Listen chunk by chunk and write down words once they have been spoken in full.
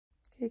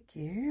Good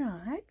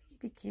girl. Hi,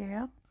 baby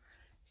girl.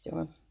 Show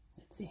him.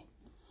 Let's see.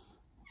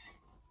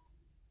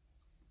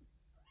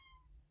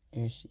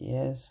 There she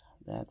is.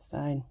 That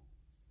side.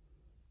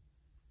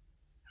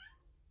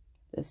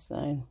 This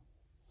side.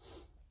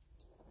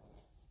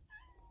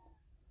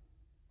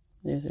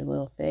 There's her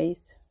little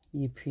face.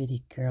 You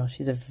pretty girl.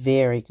 She's a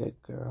very good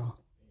girl.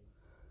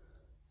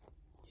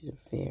 She's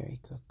a very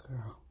good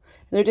girl.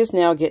 And they're just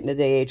now getting to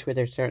the age where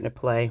they're starting to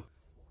play.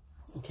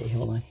 Okay,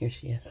 hold on. Here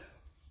she is.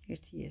 Here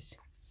she is.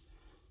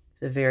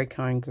 She's a very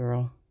kind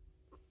girl.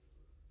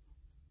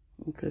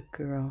 Good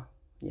girl.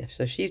 Yeah,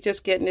 so she's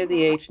just getting to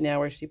the age now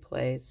where she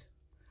plays.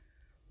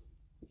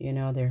 You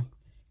know, they're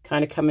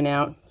kind of coming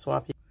out,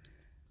 swapping.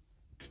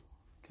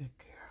 Good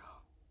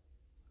girl.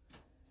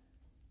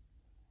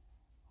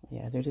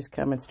 Yeah, they're just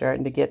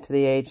starting to get to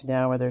the age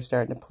now where they're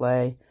starting to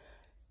play.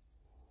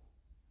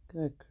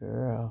 Good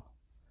girl.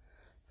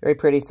 Very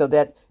pretty. So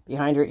that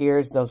behind her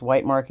ears, those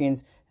white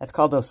markings, that's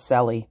called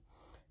roselit.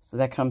 So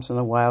that comes from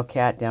the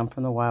wildcat, down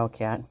from the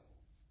wildcat.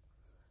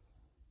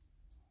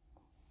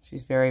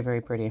 She's very,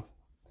 very pretty.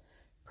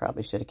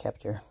 Probably should have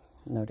kept her,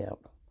 no doubt.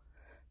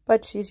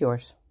 But she's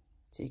yours,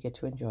 so you get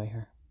to enjoy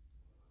her.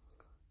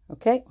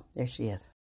 Okay, there she is.